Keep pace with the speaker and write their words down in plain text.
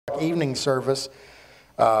evening service.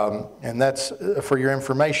 And that's for your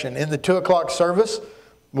information. In the 2 o'clock service,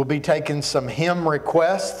 we'll be taking some hymn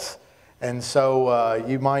requests. And so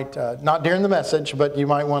you might, not during the message, but you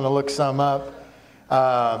might want to look some up.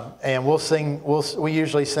 And we'll sing, we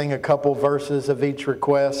usually sing a couple verses of each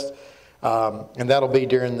request. And that'll be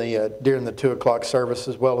during the 2 o'clock service,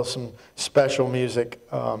 as well as some special music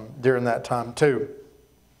during that time too.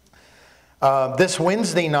 This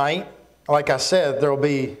Wednesday night, like I said, there will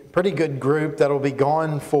be a pretty good group that will be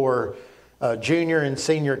gone for junior and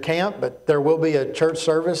senior camp, but there will be a church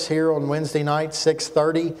service here on Wednesday night,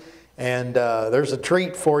 6:30, and there's a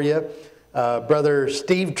treat for you. Brother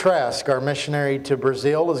Steve Trask, our missionary to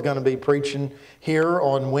Brazil, is going to be preaching here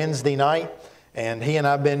on Wednesday night, and he and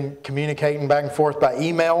I have been communicating back and forth by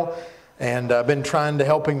email, and I've been trying to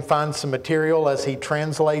help him find some material as he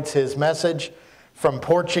translates his message from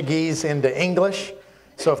Portuguese into English.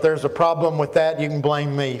 So if there's a problem with that, you can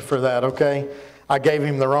blame me for that, okay? I gave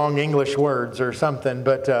him the wrong English words or something.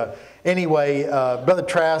 But anyway, Brother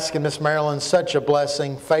Trask and Miss Marilyn, such a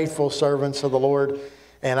blessing, faithful servants of the Lord.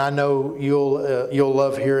 And I know you'll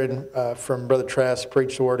love hearing from Brother Trask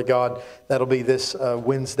preach the Word of God. That'll be this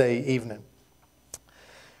Wednesday evening.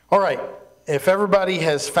 All right, if everybody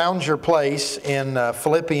has found your place in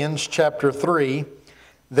Philippians chapter 3,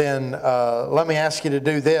 then let me ask you to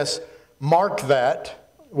do this. Mark that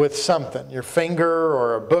with something, your finger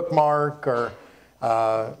or a bookmark, or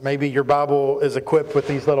maybe your Bible is equipped with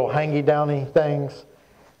these little hangy-downy things.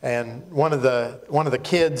 And one of the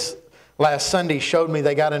kids last Sunday showed me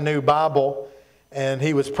they got a new Bible, and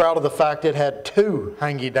he was proud of the fact it had 2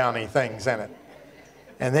 hangy-downy things in it.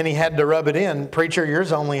 And then he had to rub it in. Preacher,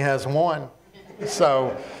 yours only has 1.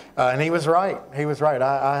 So, and he was right. He was right.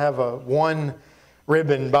 I have a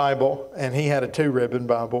 1-ribbon Bible, and he had a 2-ribbon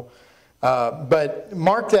Bible. But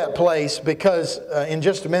mark that place, because in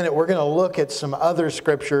just a minute we're going to look at some other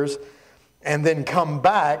scriptures and then come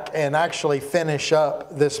back and actually finish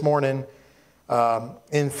up this morning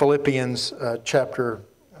in Philippians chapter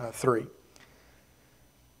 3.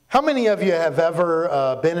 How many of you have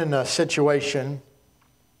ever been in a situation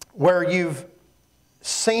where you've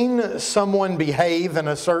seen someone behave in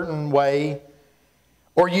a certain way,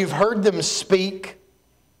 or you've heard them speak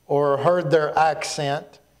or heard their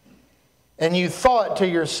accent, and you thought to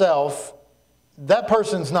yourself, that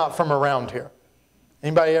person's not from around here?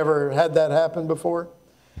 Anybody ever had that happen before?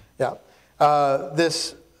 Yeah.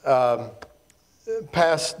 This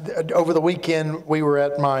past, over the weekend, we were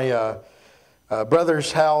at my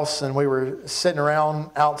brother's house, and we were sitting around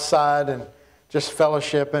outside and just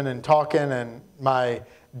fellowshipping and talking, and my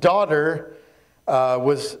daughter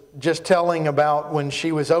was just telling about when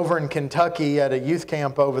she was over in Kentucky at a youth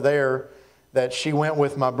camp over there that she went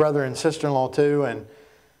with my brother and sister-in-law to,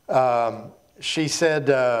 and she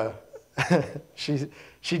said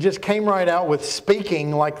she just came right out with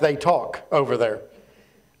speaking like they talk over there.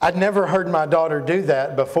 I'd never heard my daughter do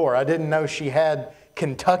that before. I didn't know she had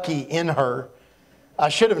Kentucky in her. I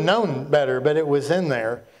should have known better, but it was in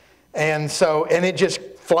there. And so, and it just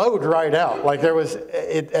flowed right out. Like there was,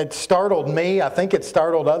 it startled me. I think it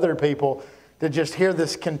startled other people to just hear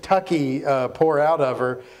this Kentucky pour out of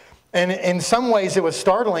her. And in some ways it was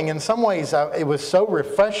startling. In some ways it was so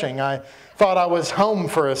refreshing. I thought I was home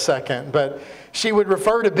for a second. But she would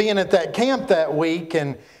refer to being at that camp that week,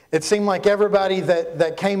 and it seemed like everybody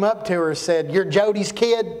that came up to her said, "You're Jody's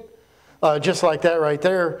kid?" Just like that right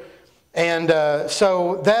there. And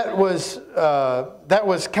so that was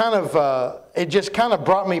kind of, it just kind of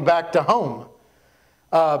brought me back to home.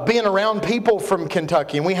 Being around people from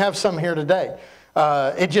Kentucky, and we have some here today,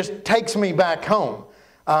 it just takes me back home.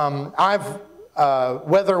 I've,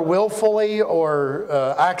 whether willfully or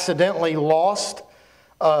accidentally, lost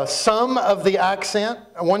some of the accent.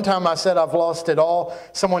 One time I said I've lost it all.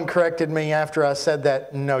 Someone corrected me after I said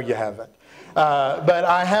that. No, you haven't. But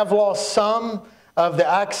I have lost some of the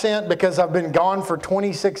accent because I've been gone for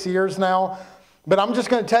 26 years now. But I'm just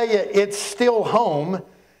going to tell you, it's still home.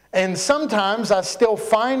 And sometimes I still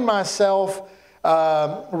find myself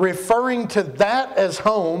referring to that as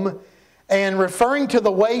home and referring to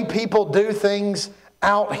the way people do things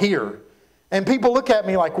out here. And people look at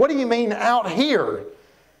me like, "What do you mean out here?"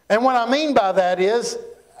 And what I mean by that is,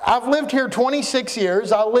 I've lived here 26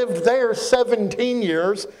 years. I lived there 17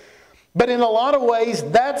 years. But in a lot of ways,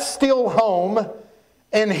 that's still home,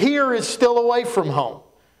 and here is still away from home.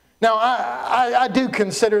 Now, I do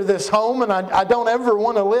consider this home, and I don't ever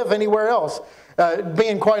want to live anywhere else.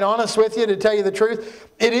 Being quite honest with you, to tell you the truth,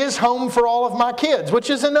 it is home for all of my kids, which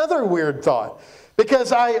is another weird thought.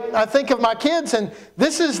 Because I think of my kids, and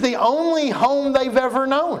this is the only home they've ever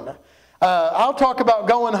known. I'll talk about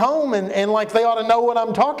going home and like they ought to know what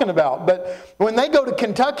I'm talking about. But when they go to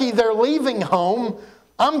Kentucky, they're leaving home.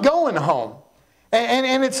 I'm going home.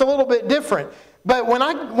 And it's a little bit different. But when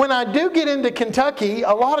I do get into Kentucky,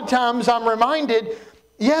 a lot of times I'm reminded,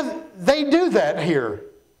 yeah, they do that here.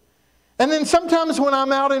 And then sometimes when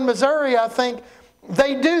I'm out in Missouri, I think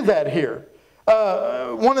they do that here.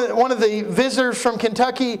 One of the visitors from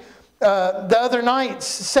Kentucky the other night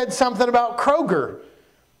said something about Kroger.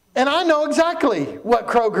 And I know exactly what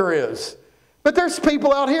Kroger is. But there's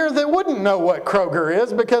people out here that wouldn't know what Kroger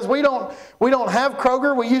is because we don't have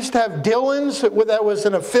Kroger. We used to have Dillon's that was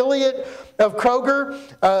an affiliate of Kroger,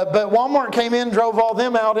 but Walmart came in, drove all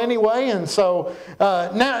them out anyway, and so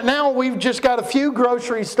now we've just got a few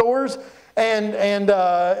grocery stores, and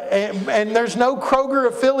there's no Kroger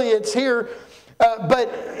affiliates here. But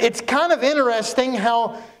it's kind of interesting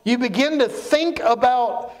how you begin to think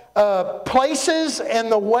about places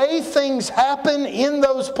and the way things happen in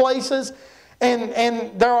those places.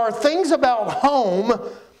 And there are things about home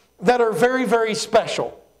that are very, very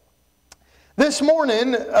special. This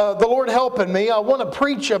morning, the Lord helping me, I want to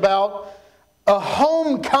preach about a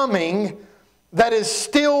homecoming that is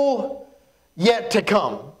still yet to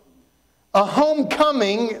come. A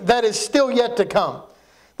homecoming that is still yet to come.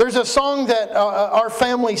 There's a song that our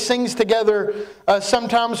family sings together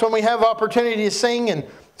sometimes when we have opportunity to sing, and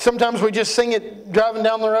sometimes we just sing it driving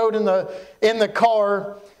down the road in the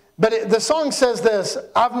car. But the song says this: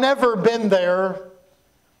 I've never been there,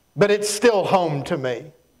 but it's still home to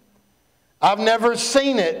me. I've never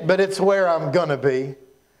seen it, but it's where I'm going to be.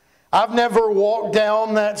 I've never walked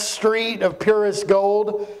down that street of purest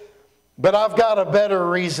gold, but I've got a better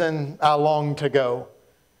reason I long to go.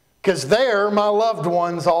 'Cause there my loved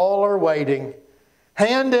ones all are waiting,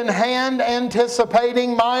 hand in hand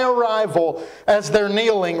anticipating my arrival as they're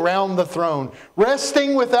kneeling round the throne,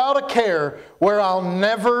 resting without a care where I'll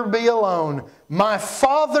never be alone. My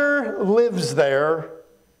Father lives there,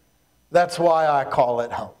 that's why I call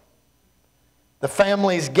it home. The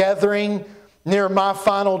family's gathering near my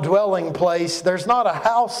final dwelling place. There's not a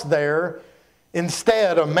house there,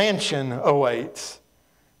 instead a mansion awaits.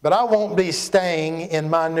 But I won't be staying in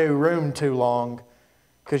my new room too long,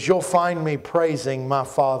 because you'll find me praising my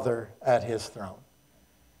Father at His throne.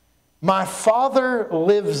 My Father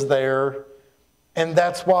lives there, and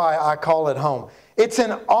that's why I call it home. It's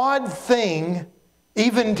an odd thing,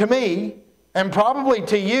 even to me, and probably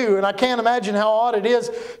to you, and I can't imagine how odd it is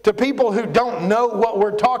to people who don't know what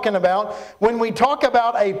we're talking about, when we talk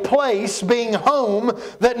about a place being home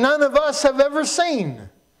that none of us have ever seen.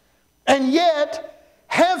 And yet,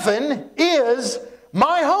 heaven is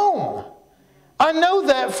my home. I know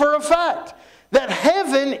that for a fact, that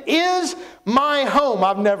heaven is my home.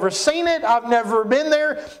 I've never seen it. I've never been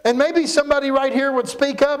there. And maybe somebody right here would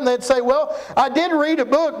speak up and they'd say, well, I did read a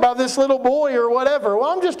book by this little boy or whatever. Well,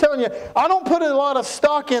 I'm just telling you, I don't put a lot of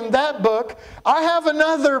stock in that book. I have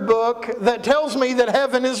another book that tells me that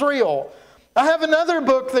heaven is real. I have another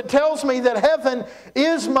book that tells me that heaven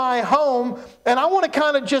is my home, and I want to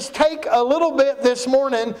kind of just take a little bit this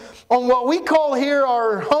morning on what we call here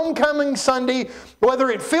our Homecoming Sunday, whether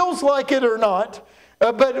it feels like it or not,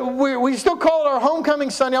 but we still call it our Homecoming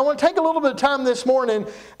Sunday. I want to take a little bit of time this morning,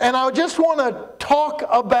 and I just want to talk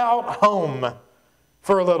about home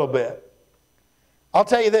for a little bit. I'll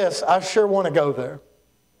tell you this, I sure want to go there.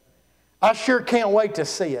 I sure can't wait to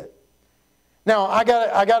see it. Now, I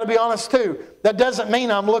got to be honest too. That doesn't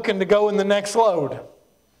mean I'm looking to go in the next load.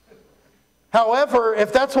 However,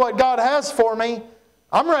 if that's what God has for me,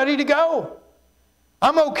 I'm ready to go.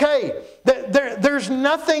 I'm okay. There's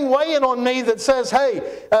nothing weighing on me that says, hey,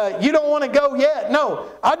 you don't want to go yet. No,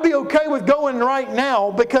 I'd be okay with going right now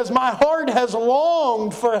because my heart has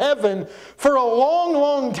longed for heaven for a long,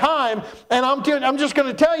 long time. And I'm just going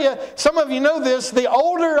to tell you, some of you know this, the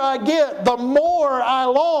older I get, the more I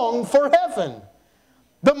long for heaven.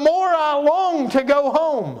 The more I long to go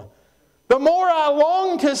home. The more I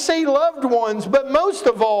long to see loved ones, but most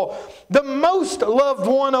of all, the most loved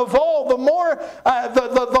one of all, the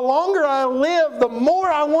longer I live, the more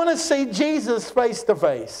I want to see Jesus face to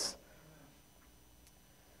face.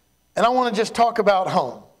 And I want to just talk about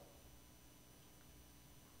home.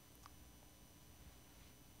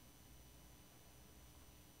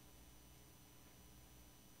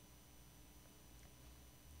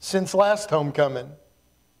 Since last homecoming,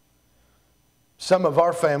 some of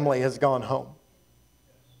our family has gone home.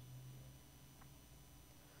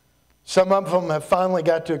 Some of them have finally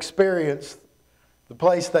got to experience the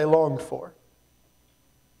place they longed for.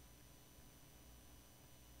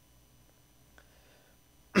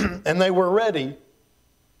 And they were ready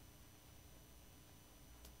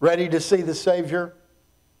Ready to see the Savior?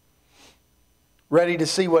 Ready to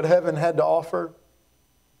see what heaven had to offer?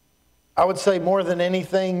 I would say more than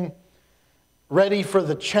anything, ready for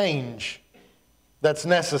the change that's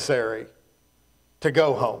necessary to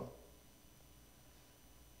go home.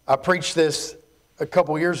 I preached this a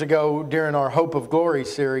couple years ago during our Hope of Glory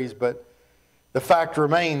series, but the fact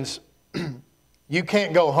remains, you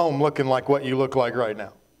can't go home looking like what you look like right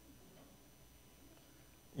now.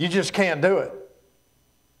 You just can't do it.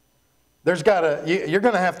 You're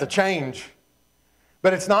going to have to change.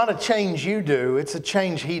 But it's not a change you do, it's a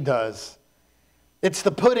change He does. It's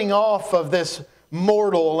the putting off of this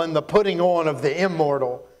mortal and the putting on of the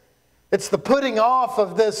immortal. It's the putting off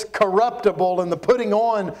of this corruptible and the putting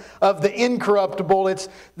on of the incorruptible. It's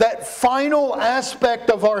that final aspect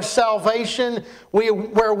of our salvation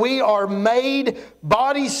where we are made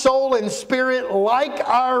body, soul, and spirit like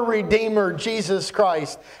our Redeemer, Jesus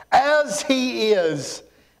Christ, as He is,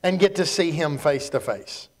 and get to see Him face to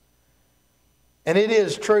face. And it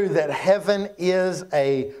is true that heaven is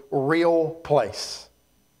a real place.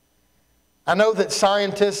 I know that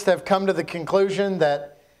scientists have come to the conclusion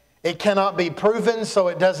that it cannot be proven, so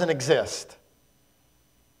it doesn't exist.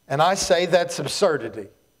 And I say that's absurdity.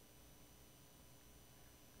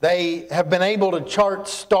 They have been able to chart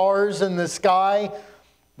stars in the sky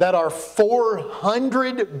that are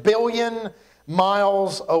 400 billion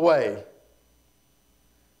miles away.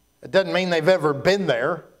 It doesn't mean they've ever been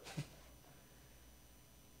there.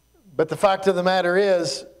 But the fact of the matter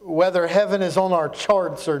is, whether heaven is on our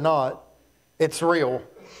charts or not, it's real.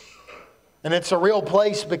 And it's a real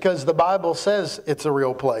place because the Bible says it's a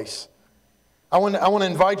real place. I want to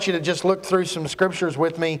invite you to just look through some scriptures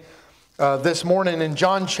with me this morning in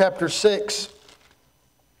John chapter 6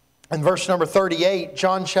 and verse number 38.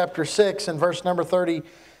 John chapter 6 and verse number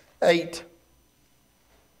 38.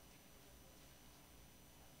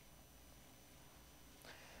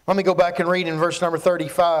 Let me go back and read in verse number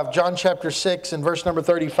 35. John chapter 6 and verse number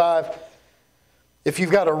 35. If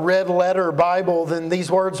you've got a red letter Bible, then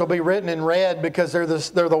these words will be written in red because they're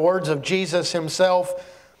the words of Jesus Himself.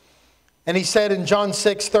 And He said in John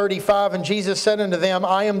 6:35, and Jesus said unto them,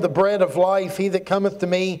 I am the bread of life. He that cometh to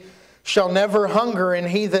me shall never hunger, and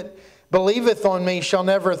he that believeth on me shall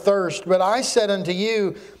never thirst. But I said unto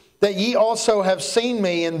you that ye also have seen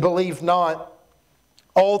me and believe not.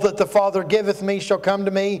 All that the Father giveth me shall come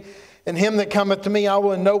to me, and him that cometh to me I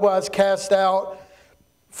will in no wise cast out.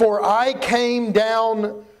 For I came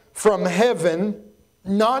down from heaven,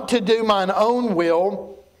 not to do mine own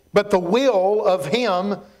will, but the will of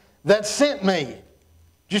Him that sent me. Did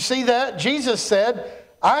you see that? Jesus said,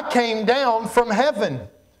 I came down from heaven.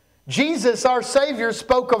 Jesus, our Savior,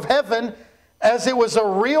 spoke of heaven as it was a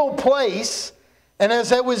real place and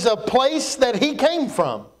as it was a place that He came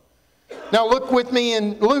from. Now look with me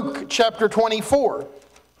in Luke chapter 24.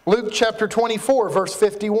 Luke chapter 24, verse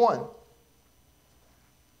 51.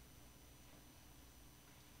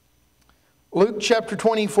 Luke chapter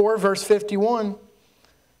 24, verse 51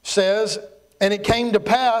 says, and it came to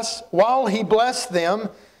pass, while He blessed them,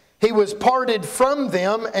 He was parted from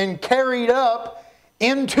them and carried up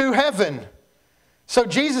into heaven. So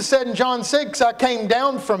Jesus said in John 6, I came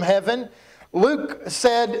down from heaven. Luke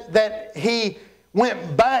said that He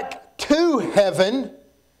went back to heaven.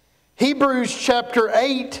 Hebrews chapter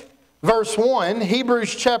 8, verse 1.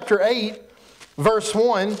 Hebrews chapter 8, verse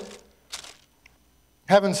 1.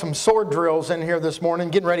 Having some sword drills in here this morning,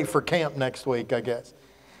 getting ready for camp next week, I guess.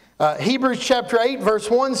 Hebrews chapter 8,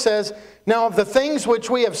 verse 1 says, now of the things which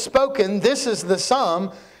we have spoken, this is the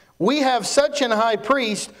sum. We have such an high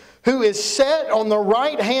priest who is set on the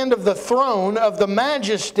right hand of the throne of the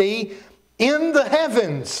majesty in the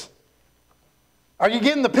heavens. Are you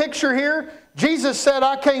getting the picture here? Jesus said,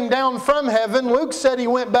 I came down from heaven. Luke said He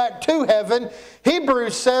went back to heaven.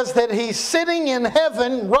 Hebrews says that He's sitting in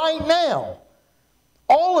heaven right now.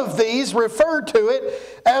 All of these refer to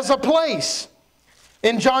it as a place.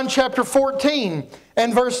 In John chapter 14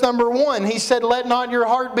 and verse number 1, He said, let not your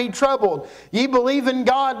heart be troubled. Ye believe in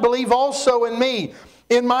God, believe also in me.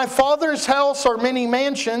 In my Father's house are many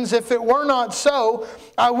mansions. If it were not so,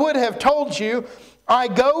 I would have told you. I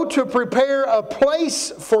go to prepare a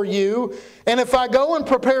place for you. And if I go and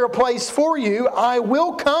prepare a place for you, I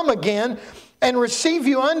will come again and receive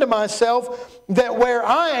you unto myself, that where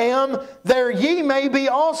I am, there ye may be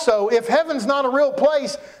also. If heaven's not a real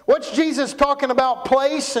place, what's Jesus talking about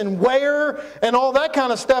place and where and all that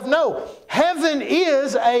kind of stuff? No, heaven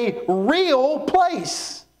is a real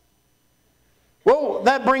place. Well,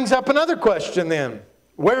 that brings up another question then.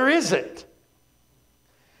 Where is it?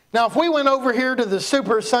 Now, if we went over here to the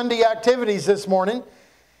Super Sunday activities this morning,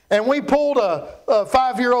 And we pulled a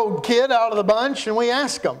 5-year-old kid out of the bunch and we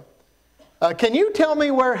asked him, can you tell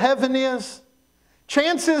me where heaven is?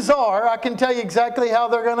 Chances are, I can tell you exactly how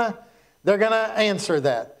they're gonna answer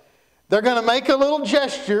that. They're gonna make a little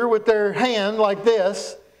gesture with their hand like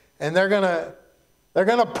this, and they're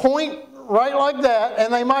gonna point right like that,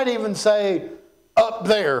 and they might even say, up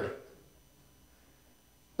there.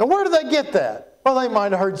 Now, where do they get that? Well, they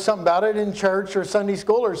might have heard something about it in church or Sunday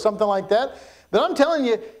school or something like that. But I'm telling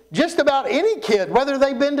you, just about any kid, whether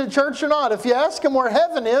they've been to church or not, if you ask them where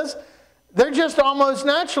heaven is, they're just almost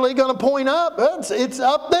naturally going to point up. It's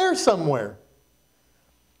up there somewhere.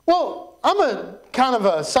 Well, I'm a kind of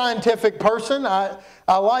a scientific person. I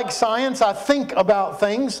like science. I think about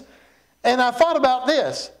things. And I thought about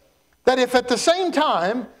this, that if at the same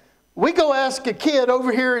time we go ask a kid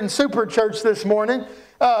over here in Super Church this morning,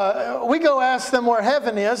 we go ask them where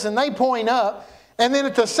heaven is, and they point up. And then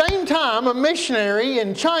at the same time, a missionary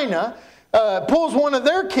in China pulls one of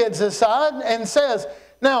their kids aside and says,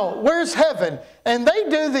 now, where's heaven? And they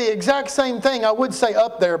do the exact same thing. I would say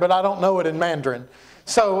up there, but I don't know it in Mandarin.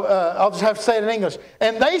 So I'll just have to say it in English.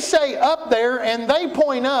 And they say up there, and they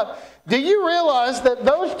point up. Do you realize that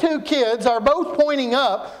those two kids are both pointing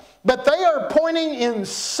up, but they are pointing in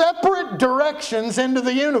separate directions into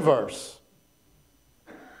the universe?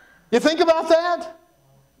 You think about that?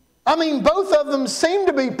 I mean, both of them seem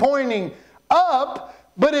to be pointing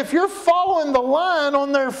up, but if you're following the line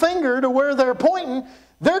on their finger to where they're pointing,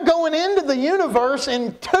 they're going into the universe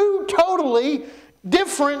in two totally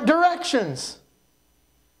different directions.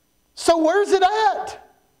 So where's it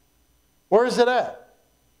at? Where is it at?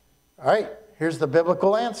 All right, here's the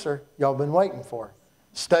biblical answer y'all been waiting for.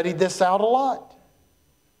 Studied this out a lot.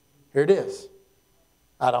 Here it is.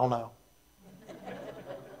 I don't know.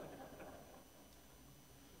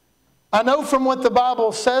 I know from what the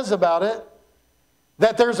Bible says about it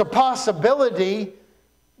that there's a possibility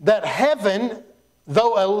that heaven,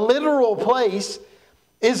 though a literal place,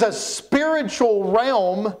 is a spiritual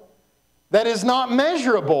realm that is not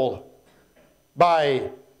measurable by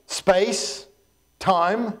space,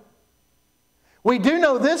 time. We do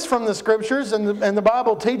know this from the Scriptures, and the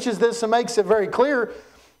Bible teaches this and makes it very clear,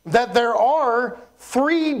 that there are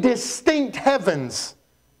 3 distinct heavens.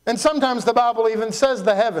 And sometimes the Bible even says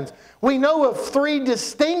the heavens. We know of 3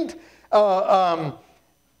 distinct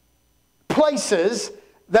places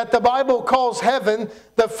that the Bible calls heaven.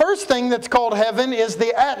 The first thing that's called heaven is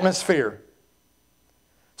the atmosphere.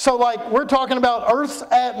 So like we're talking about Earth's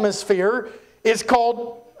atmosphere is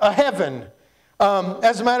called a heaven.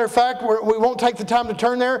 As a matter of fact, we won't take the time to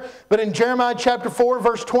turn there, but in Jeremiah chapter 4,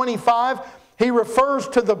 verse 25, he refers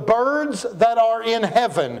to the birds that are in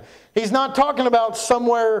heaven. He's not talking about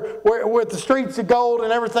somewhere with the streets of gold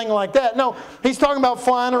and everything like that. No, he's talking about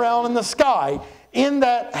flying around in the sky, in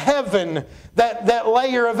that heaven, that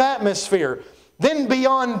layer of atmosphere. Then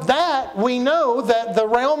beyond that, we know that the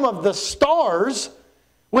realm of the stars,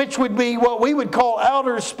 which would be what we would call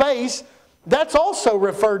outer space, that's also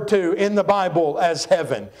referred to in the Bible as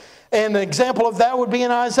heaven. And an example of that would be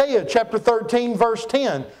in Isaiah chapter 13, verse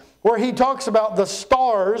 10, where he talks about the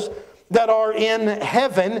stars that are in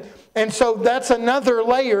heaven. And so that's another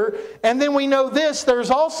layer. And then we know this, there's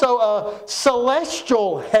also a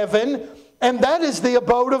celestial heaven, and that is the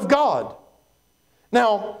abode of God.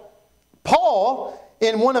 Now, Paul,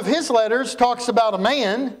 in one of his letters, talks about a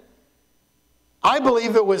man. I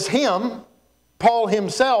believe it was him, Paul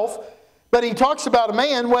himself, but he talks about a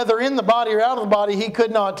man, whether in the body or out of the body, he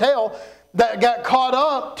could not tell, that got caught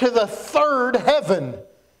up to the 3rd heaven.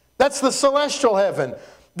 That's the celestial heaven,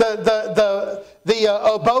 the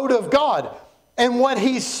abode of God. And what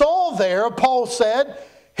he saw there, Paul said,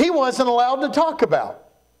 he wasn't allowed to talk about.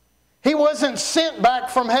 He wasn't sent back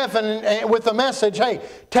from heaven with a message, hey,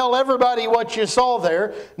 tell everybody what you saw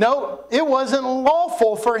there. No, it wasn't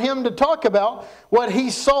lawful for him to talk about what he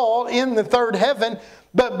saw in the 3rd heaven,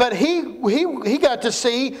 but he got to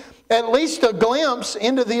see at least a glimpse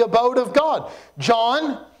into the abode of God.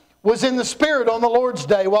 John was in the Spirit on the Lord's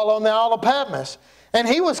day while on the Isle of Patmos. And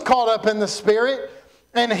he was caught up in the Spirit,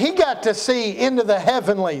 and he got to see into the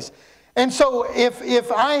heavenlies. And so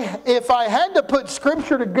if I had to put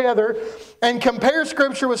Scripture together and compare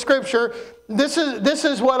Scripture with Scripture, this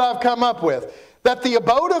is what I've come up with. That the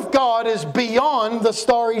abode of God is beyond the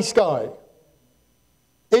starry sky.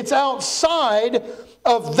 It's outside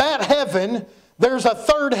of that heaven. There's a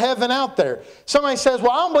 3rd heaven out there. Somebody says,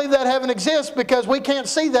 well, I don't believe that heaven exists because we can't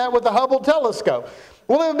see that with the Hubble telescope.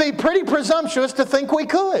 Well, it would be pretty presumptuous to think we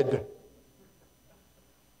could.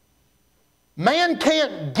 Man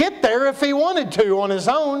can't get there if he wanted to on his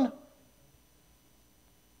own.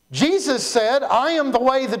 Jesus said, I am the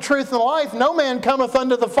way, the truth, and the life. No man cometh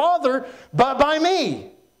unto the Father but by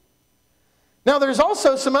me. Now there's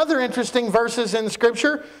also some other interesting verses in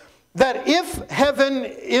Scripture that if heaven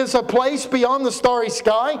is a place beyond the starry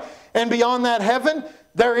sky and beyond that heaven,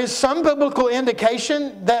 there is some biblical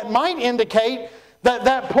indication that might indicate that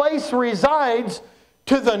that place resides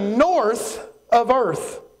to the north of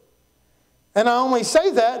earth. And I only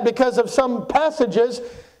say that because of some passages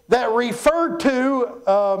that refer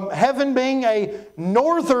to heaven being a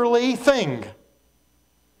northerly thing.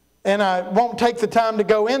 And I won't take the time to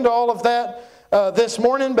go into all of that this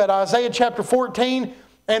morning, but Isaiah chapter 14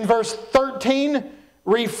 and verse 13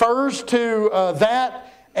 refers to that.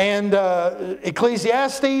 And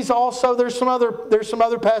Ecclesiastes also, there's some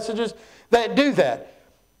other passages that do that.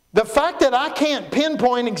 The fact that I can't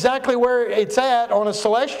pinpoint exactly where it's at on a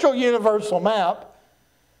celestial universal map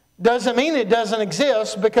doesn't mean it doesn't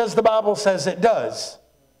exist, because the Bible says it does.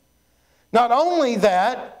 Not only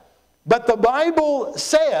that, but the Bible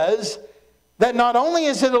says that not only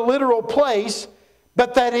is it a literal place,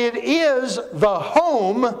 but that it is the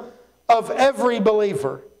home of every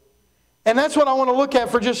believer. And that's what I want to look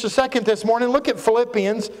at for just a second this morning. Look at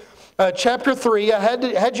Philippians chapter 3. I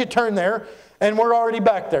had you turn there, and we're already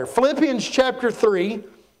back there. Philippians chapter 3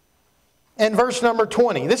 and verse number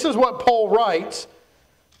 20. This is what Paul writes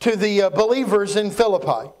to the believers in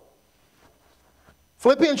Philippi.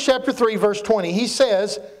 Philippians chapter 3 verse 20. He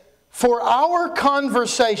says, for our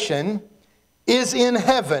conversation is in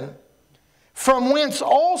heaven, from whence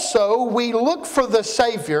also we look for the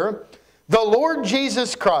Savior, the Lord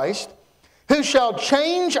Jesus Christ, who shall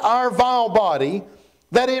change our vile body,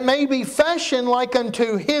 that it may be fashioned like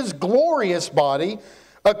unto His glorious body,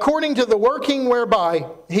 according to the working whereby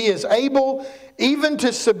He is able even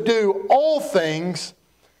to subdue all things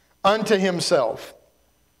unto Himself.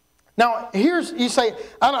 Now, you say,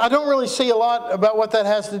 I don't really see a lot about what that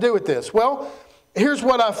has to do with this. Well, here's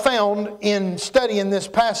what I found in studying this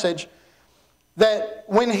passage, that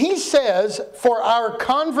when he says, for our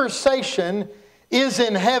conversation is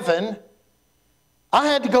in heaven, I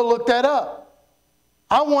had to go look that up.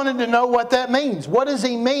 I wanted to know what that means. What does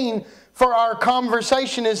he mean, for our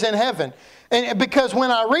conversation is in heaven? And because when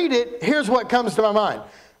I read it, here's what comes to my mind.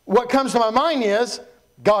 What comes to my mind is,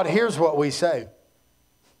 God hears what we say.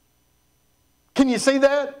 Can you see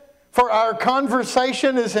that? For our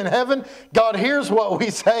conversation is in heaven. God hears what we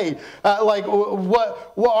say.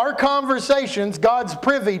 What our conversations, God's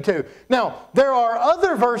privy to. Now, there are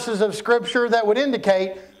other verses of Scripture that would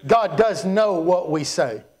indicate God does know what we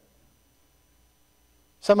say.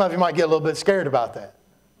 Some of you might get a little bit scared about that.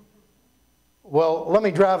 Well, let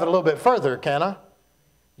me drive it a little bit further, can I?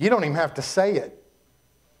 You don't even have to say it.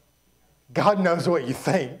 God knows what you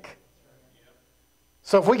think.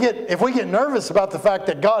 So if we get nervous about the fact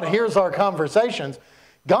that God hears our conversations,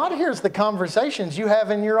 God hears the conversations you have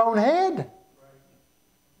in your own head.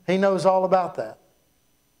 He knows all about that.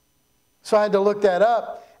 So I had to look that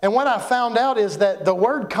up. And what I found out is that the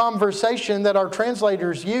word conversation that our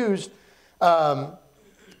translators used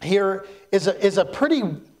here is a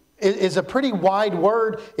pretty wide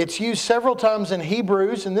word. It's used several times in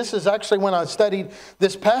Hebrews, and this is actually when I studied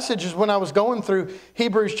this passage, is when I was going through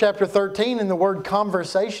Hebrews chapter 13, and the word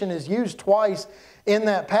conversation is used twice in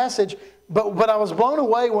that passage. But I was blown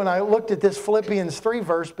away when I looked at this Philippians 3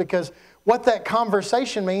 verse, because what that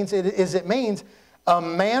conversation means is it means a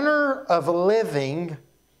manner of living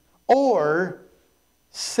or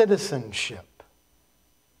citizenship.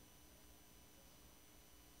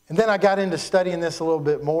 And then I got into studying this a little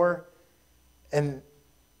bit more, and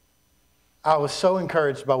I was so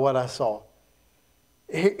encouraged by what I saw.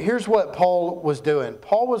 Here's what Paul was doing.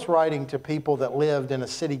 Paul was writing to people that lived in a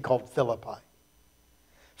city called Philippi.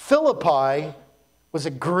 Philippi was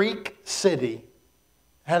a Greek city,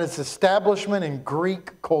 had its establishment in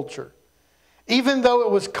Greek culture. Even though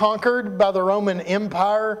it was conquered by the Roman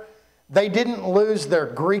Empire, they didn't lose their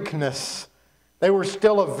Greekness. They were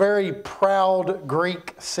still a very proud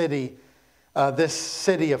Greek city, this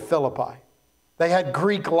city of Philippi. They had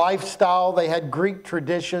Greek lifestyle. They had Greek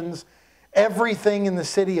traditions. Everything in the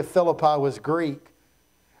city of Philippi was Greek.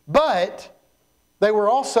 But they were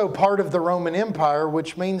also part of the Roman Empire,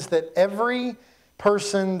 which means that every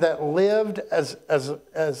person that lived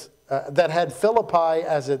that had Philippi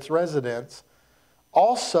as its residence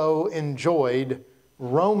also enjoyed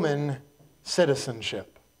Roman citizenship.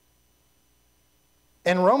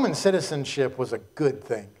 And Roman citizenship was a good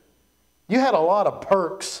thing. You had a lot of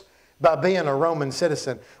perks by being a Roman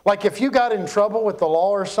citizen. Like if you got in trouble with the law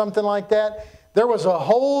or something like that, there was a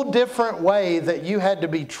whole different way that you had to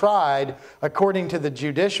be tried according to the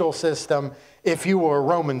judicial system if you were a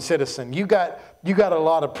Roman citizen. You got a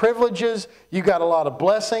lot of privileges. You got a lot of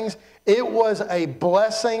blessings. It was a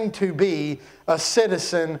blessing to be a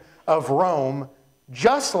citizen of Rome,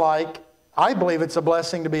 just like I believe it's a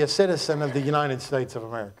blessing to be a citizen of the United States of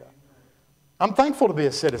America. I'm thankful to be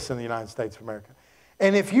a citizen of the United States of America.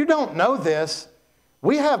 And if you don't know this,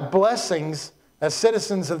 we have blessings as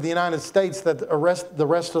citizens of the United States that the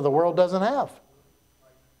rest of the world doesn't have.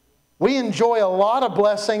 We enjoy a lot of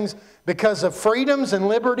blessings because of freedoms and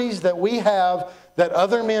liberties that we have that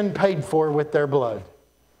other men paid for with their blood.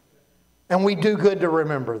 And we do good to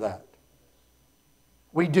remember that.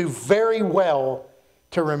 We do very well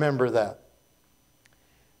to remember that.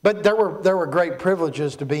 But there were great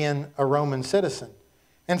privileges to being a Roman citizen.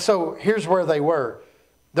 And so here's where they were.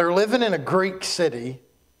 They're living in a Greek city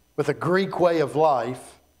with a Greek way of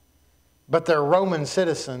life, but they're Roman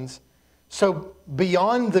citizens. So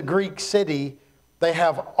beyond the Greek city, they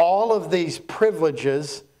have all of these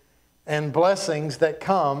privileges and blessings that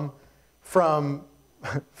come from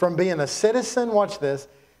being a citizen, watch this,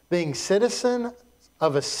 being citizen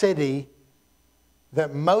of a city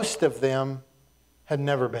that most of them had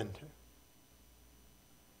never been to.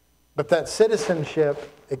 But that citizenship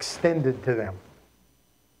extended to them.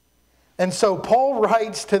 And so Paul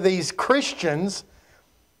writes to these Christians.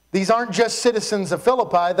 These aren't just citizens of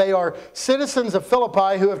Philippi. They are citizens of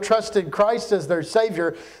Philippi who have trusted Christ as their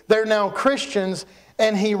Savior. They're now Christians.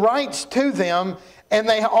 And he writes to them, and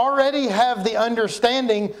they already have the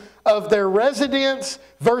understanding of their residence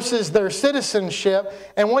versus their citizenship.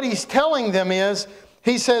 And what he's telling them is,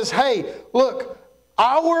 he says, hey, look,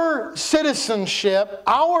 our citizenship,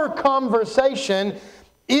 our conversation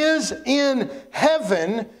is in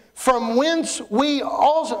heaven, from whence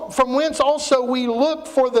also we look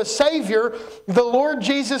for the Savior, the Lord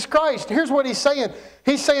Jesus Christ. Here's what he's saying.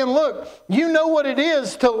 He's saying, look, you know what it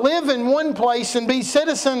is to live in one place and be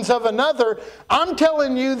citizens of another. I'm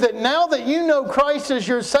telling you that now that you know Christ as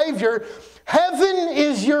your Savior, heaven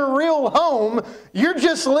is your real home. You're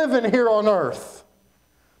just living here on earth.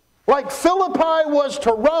 Like Philippi was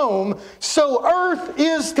to Rome, so earth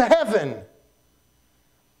is to heaven.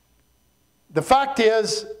 The fact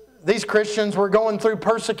is, these Christians were going through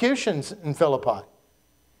persecutions in Philippi.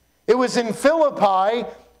 It was in Philippi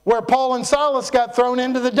where Paul and Silas got thrown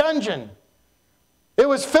into the dungeon. It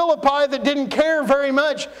was Philippi that didn't care very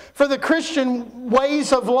much for the Christian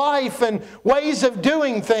ways of life and ways of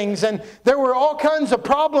doing things. And there were all kinds of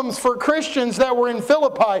problems for Christians that were in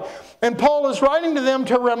Philippi. And Paul is writing to them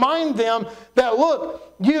to remind them that,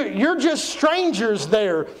 look, you're just strangers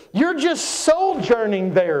there. You're just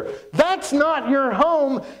sojourning there. That's not your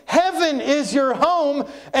home. Heaven is your home.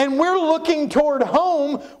 And we're looking toward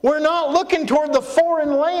home. We're not looking toward the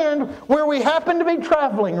foreign land where we happen to be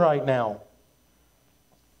traveling right now.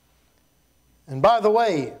 And by the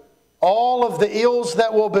way, all of the ills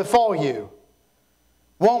that will befall you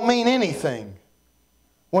won't mean anything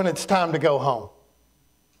when it's time to go home.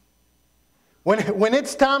 When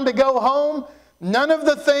it's time to go home, none of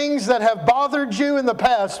the things that have bothered you in the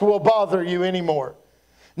past will bother you anymore.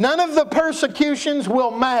 None of the persecutions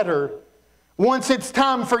will matter once it's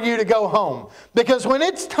time for you to go home. Because when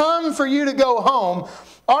it's time for you to go home,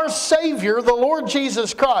 our Savior, the Lord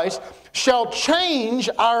Jesus Christ, shall change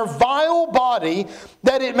our vile body,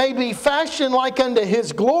 that it may be fashioned like unto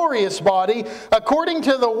His glorious body, according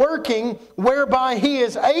to the working whereby He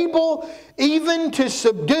is able even to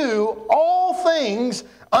subdue all things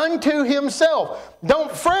unto Himself.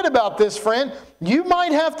 Don't fret about this, friend. You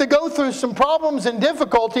might have to go through some problems and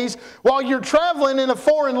difficulties while you're traveling in a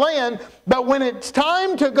foreign land, but when it's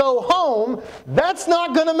time to go home, that's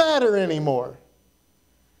not going to matter anymore.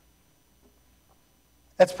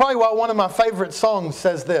 That's probably why one of my favorite songs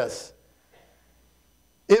says this: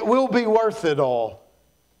 it will be worth it all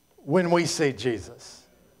when we see Jesus.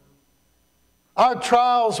 Our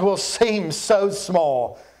trials will seem so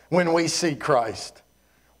small when we see Christ.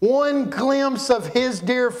 One glimpse of His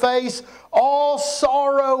dear face, all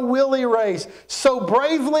sorrow will erase. So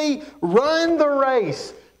bravely run the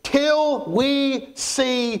race till we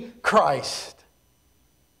see Christ.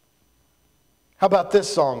 How about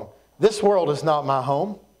this song? This world is not my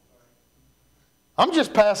home. I'm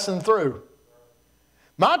just passing through.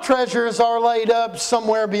 My treasures are laid up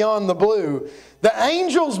somewhere beyond the blue. The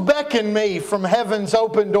angels beckon me from heaven's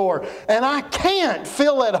open door, and I can't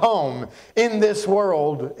feel at home in this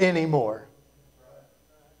world anymore.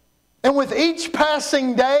 And with each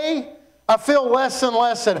passing day, I feel less and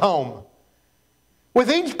less at home.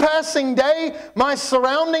 With each passing day, my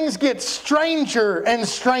surroundings get stranger and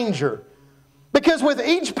stranger. Because with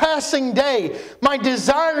each passing day, my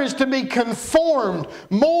desire is to be conformed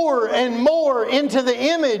more and more into the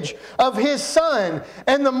image of His Son.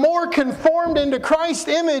 And the more conformed into Christ's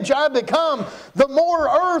image I become, the more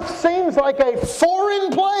earth seems like a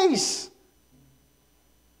foreign place.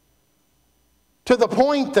 To the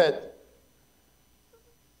point that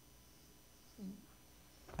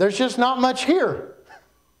there's just not much here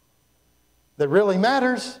that really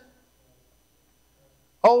matters.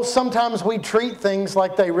 Oh, sometimes we treat things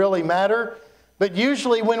like they really matter, but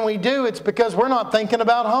usually when we do, it's because we're not thinking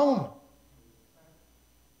about home.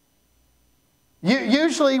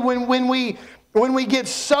 Usually when we get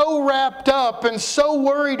so wrapped up and so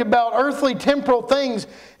worried about earthly temporal things,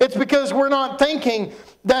 it's because we're not thinking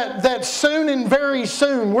that soon and very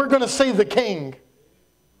soon we're going to see the King.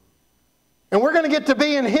 And we're going to get to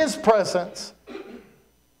be in His presence.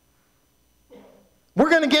 We're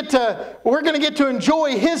going to get to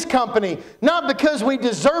enjoy His company, not because we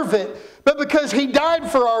deserve it, but because He died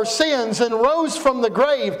for our sins and rose from the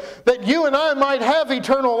grave that you and I might have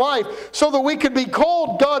eternal life, so that we could be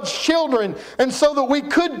called God's children, and so that we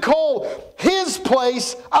could call His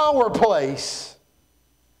place our place.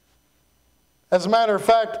 As a matter of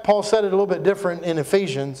fact, Paul said it a little bit different in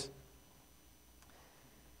Ephesians.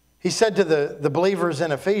 He said to the believers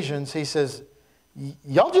in Ephesians, he says,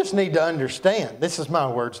 y'all just need to understand. This is my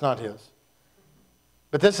words, not his.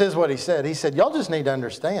 But this is what he said. He said, y'all just need to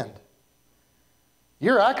understand.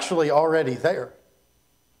 You're actually already there.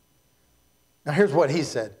 Now here's what he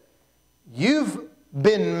said. You've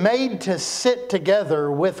been made to sit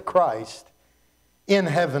together with Christ in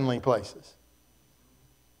heavenly places.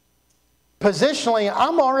 Positionally,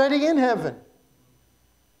 I'm already in heaven.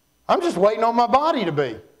 I'm just waiting on my body to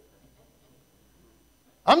be.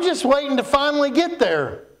 I'm just waiting to finally get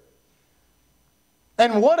there.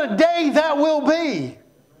 And what a day that will be.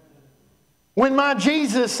 When my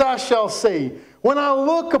Jesus I shall see. When I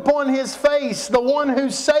look upon His face, the one who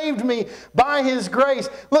saved me by His grace.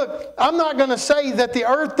 Look, I'm not going to say that the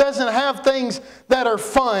earth doesn't have things that are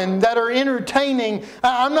fun, that are entertaining.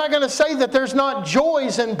 I'm not going to say that there's not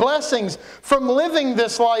joys and blessings from living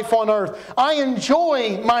this life on earth. I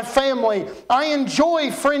enjoy my family. I enjoy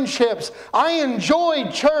friendships. I enjoy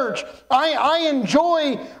church. I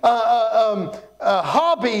enjoy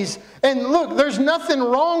hobbies. And look, there's nothing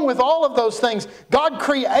wrong with all of those things. God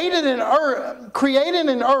created an earth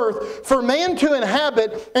for man to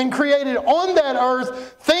inhabit, and created on that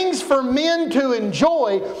earth things for men to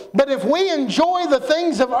enjoy. But if we enjoy the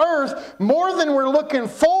things of earth more than we're looking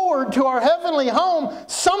forward to our heavenly home,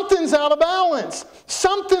 something's out of balance.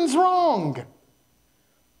 Something's wrong.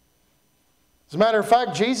 As a matter of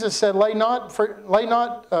fact, Jesus said, lay not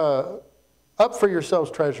up for yourselves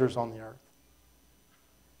treasures on the earth.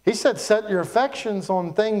 He said, set your affections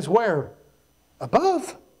on things where?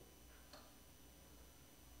 Above.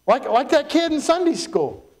 Like that kid in Sunday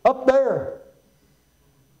school, up there.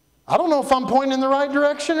 I don't know if I'm pointing in the right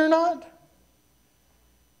direction or not.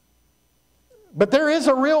 But there is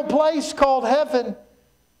a real place called heaven.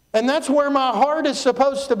 And that's where my heart is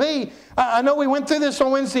supposed to be. I know we went through this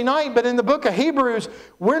on Wednesday night, but in the book of Hebrews,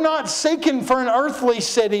 we're not seeking for an earthly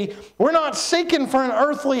city. We're not seeking for an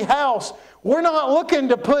earthly house. We're not looking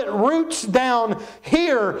to put roots down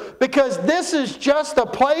here, because this is just a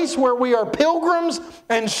place where we are pilgrims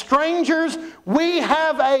and strangers. We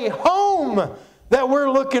have a home that we're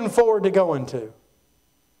looking forward to going to.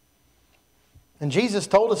 And Jesus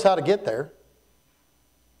told us how to get there.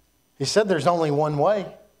 He said there's only one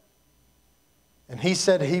way. And He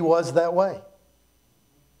said He was that way.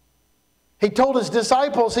 He told His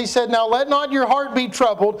disciples, He said, now let not your heart be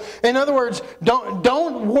troubled. In other words,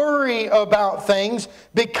 don't worry about things,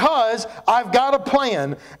 because I've got a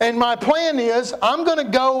plan. And my plan is I'm going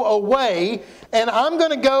to go away, and I'm going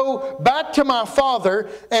to go back to my Father,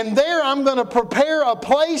 and there I'm going to prepare a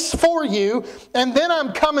place for you, and then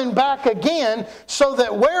I'm coming back again, so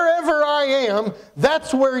that wherever I am,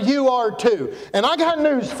 that's where you are too. And I got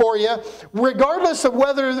news for you. Regardless of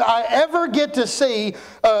whether I ever get to see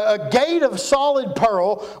a gate of solid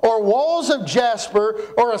pearl, or walls of jasper,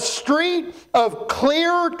 or a street of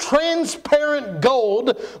clear, transparent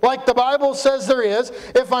gold, like the Bible says there is,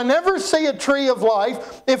 if I never see a tree of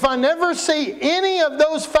life, if I never see any of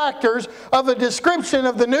those factors of a description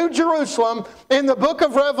of the New Jerusalem in the book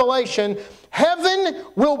of Revelation, heaven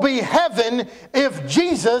will be heaven if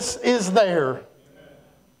Jesus is there.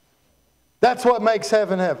 That's what makes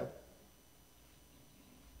heaven heaven.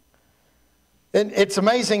 And it's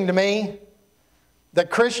amazing to me that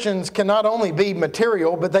Christians can not only be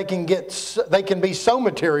material, but they can be so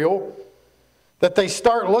material that they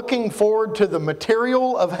start looking forward to the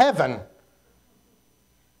material of heaven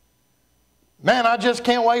Man, I just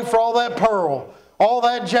can't wait for all that pearl, all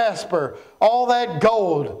that jasper, all that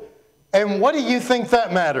gold. And what do you think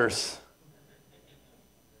that matters?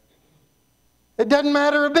 It doesn't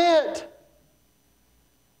matter a bit.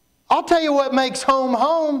 I'll tell you what makes home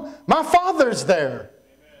home. My Father's there.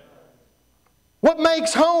 What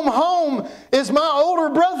makes home home is my older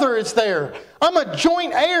brother is there. I'm a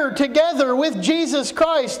joint heir together with Jesus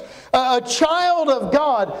Christ, a child of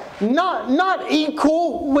God, not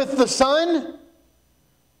equal with the Son,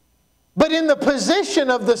 but in the position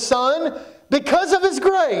of the Son because of His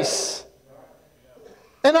grace.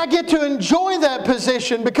 And I get to enjoy that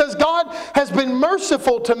position because God has been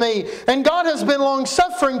merciful to me and God has been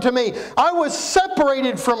long-suffering to me. I was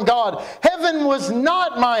separated from God. Heaven was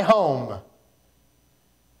not my home.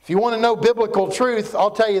 If you want to know biblical truth,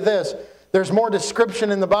 I'll tell you this. There's more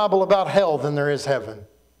description in the Bible about hell than there is heaven.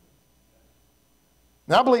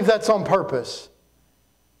 And I believe that's on purpose.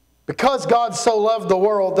 Because God so loved the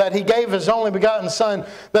world that He gave His only begotten Son,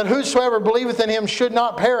 that whosoever believeth in Him should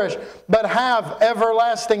not perish, but have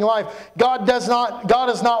everlasting life. God is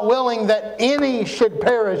not willing that any should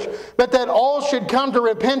perish, but that all should come to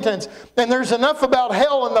repentance. And there's enough about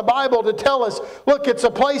hell in the Bible to tell us, look, it's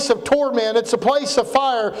a place of torment, it's a place of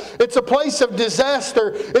fire, it's a place of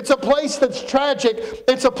disaster, it's a place that's tragic,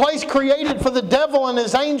 it's a place created for the devil and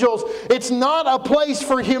his angels. It's not a place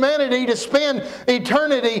for humanity to spend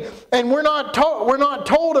eternity. And we're not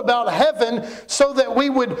told about heaven so that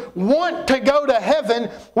we would want to go to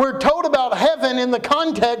heaven. We're told about heaven in the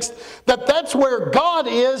context that that's where God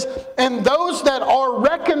is, and those that are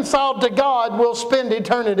reconciled to God will spend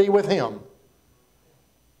eternity with Him.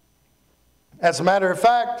 As a matter of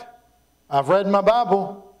fact, I've read my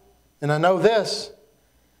Bible, and I know this.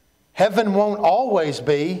 Heaven won't always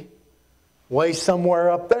be way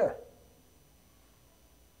somewhere up there.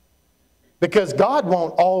 Because God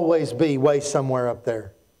won't always be way somewhere up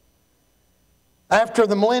there. After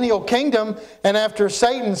the millennial kingdom and after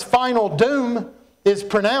Satan's final doom is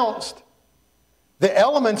pronounced, the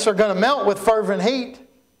elements are going to melt with fervent heat.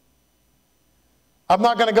 I'm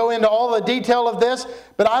not going to go into all the detail of this,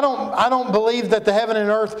 but I don't believe that the heaven and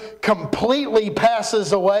earth completely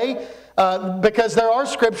passes away. Because there are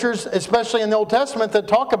scriptures, especially in the Old Testament, that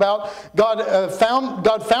talk about God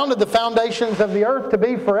founded the foundations of the earth to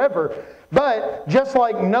be forever. But just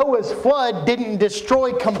like Noah's flood didn't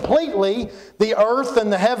destroy completely the earth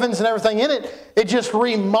and the heavens and everything in it, it just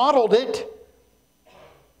remodeled it.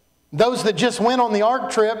 Those that just went on the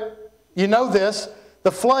ark trip, you know this,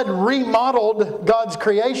 the flood remodeled God's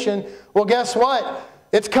creation. Well, guess what?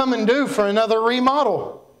 It's coming due for another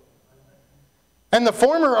remodel. And the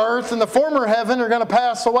former earth and the former heaven are going to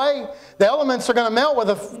pass away. The elements are going to melt with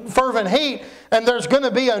a fervent heat. And there's going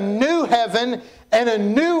to be a new heaven and a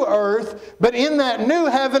new earth. But in that new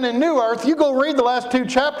heaven and new earth, you go read the last 2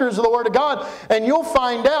 chapters of the Word of God, and you'll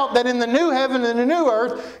find out that in the new heaven and the new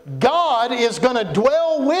earth, God is going to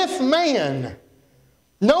dwell with man.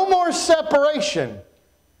 No more separation. Amen.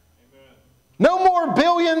 No more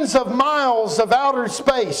billions of miles of outer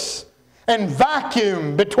space and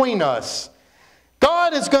vacuum between us.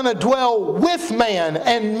 God is going to dwell with man,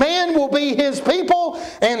 and man will be His people,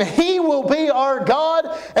 and He will be our God.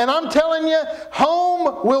 And I'm telling you,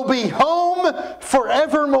 home will be home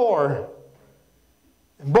forevermore.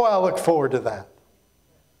 And boy, I look forward to that.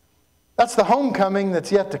 That's the homecoming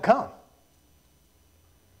that's yet to come.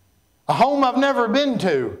 A home I've never been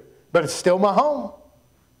to, but it's still my home.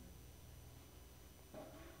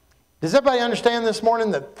 Does everybody understand this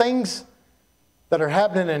morning that things that are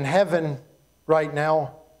happening in heaven right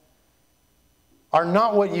now are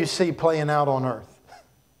not what you see playing out on earth?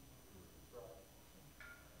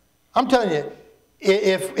 I'm telling you,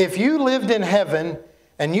 if you lived in heaven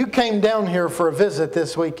and you came down here for a visit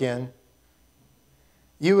this weekend,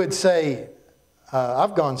 you would say,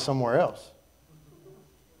 I've gone somewhere else.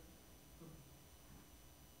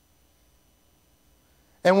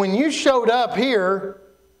 And when you showed up here,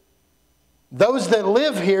 those that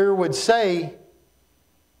live here would say,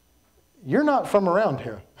 you're not from around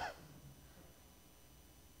here.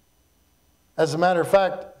 As a matter of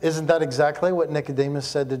fact, isn't that exactly what Nicodemus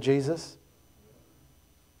said to Jesus?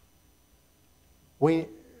 We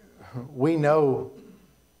know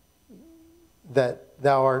that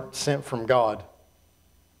thou art sent from God,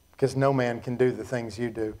 because no man can do the things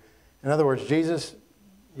you do. In other words, Jesus,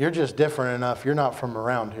 you're just different enough. You're not from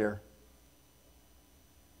around here.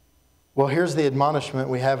 Well, here's the admonishment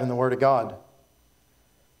we have in the Word of God.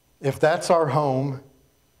 If that's our home,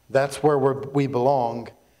 that's where we belong,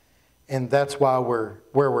 and that's why where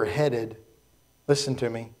we're headed. Listen to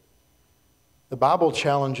me. The Bible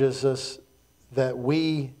challenges us that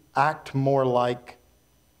we act more like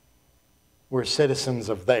we're citizens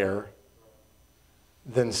of there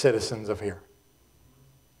than citizens of here.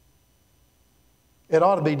 It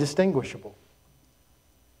ought to be distinguishable.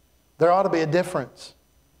 There ought to be a difference.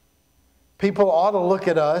 People ought to look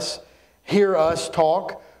at us, hear us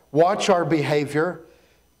talk, watch our behavior,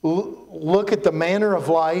 look at the manner of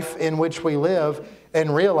life in which we live,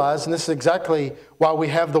 and realize, and this is exactly why we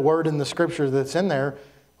have the word in the Scripture that's in there,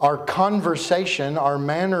 our conversation, our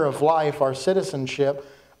manner of life, our citizenship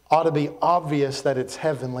ought to be obvious that it's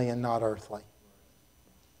heavenly and not earthly.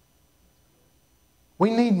 We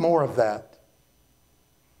need more of that.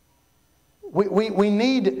 We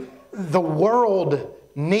need, the world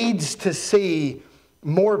needs to see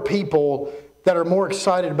more people that are more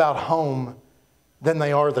excited about home than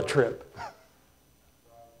they are the trip.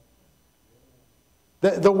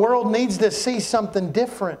 The world needs to see something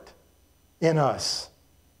different in us.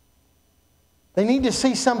 They need to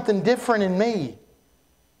see something different in me.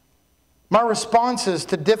 My responses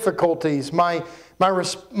to difficulties, my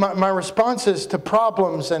responses to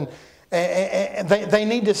problems, and they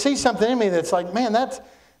need to see something in me that's like, man,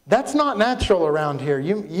 that's not natural around here.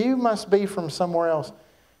 You must be from somewhere else.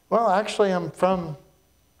 Well, actually, I'm from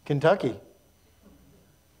Kentucky.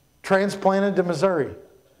 Transplanted to Missouri.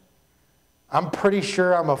 I'm pretty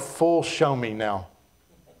sure I'm a full show-me now.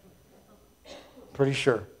 Pretty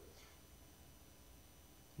sure.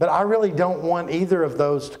 But I really don't want either of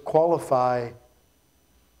those to qualify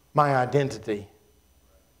my identity.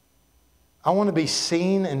 I want to be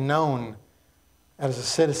seen and known as a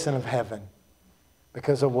citizen of heaven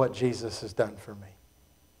because of what Jesus has done for me.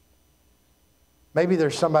 Maybe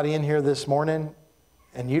there's somebody in here this morning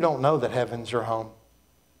and you don't know that heaven's your home.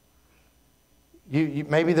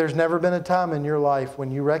 Maybe there's never been a time in your life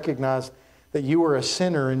when you recognized that you were a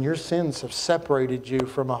sinner and your sins have separated you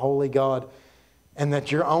from a holy God, and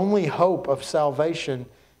that your only hope of salvation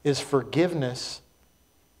is forgiveness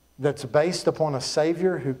that's based upon a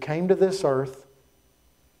Savior who came to this earth,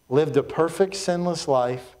 lived a perfect sinless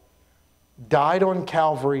life, died on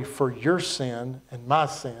Calvary for your sin and my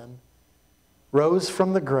sin, rose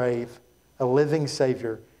from the grave, a living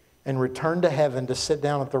Savior, and returned to heaven to sit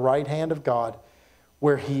down at the right hand of God,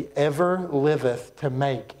 where He ever liveth to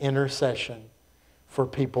make intercession for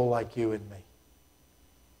people like you and me.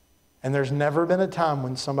 And there's never been a time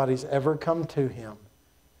when somebody's ever come to Him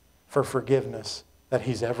for forgiveness that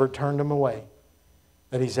He's ever turned them away,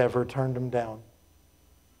 that He's ever turned them down.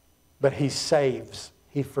 But He saves,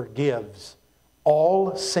 He forgives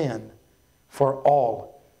all sin for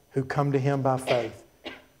all who come to Him by faith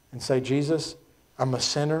and say, Jesus, I'm a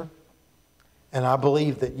sinner, and I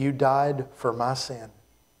believe that you died for my sin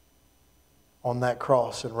on that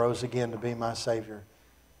cross and rose again to be my Savior.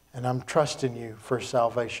 And I'm trusting you for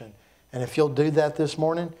salvation. And if you'll do that this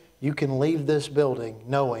morning, you can leave this building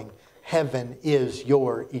knowing heaven is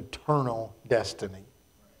your eternal destiny.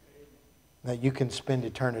 That you can spend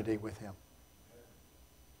eternity with Him.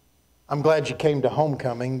 I'm glad you came to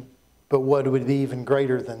homecoming, but what would be even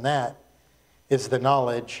greater than that is the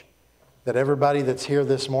knowledge that everybody that's here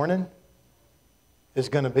this morning is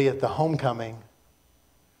going to be at the homecoming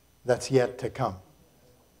that's yet to come.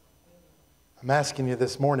 I'm asking you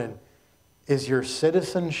this morning, is your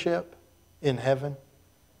citizenship in heaven?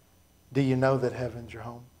 Do you know that heaven's your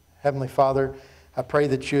home? Heavenly Father, I pray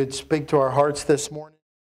that you would speak to our hearts this morning.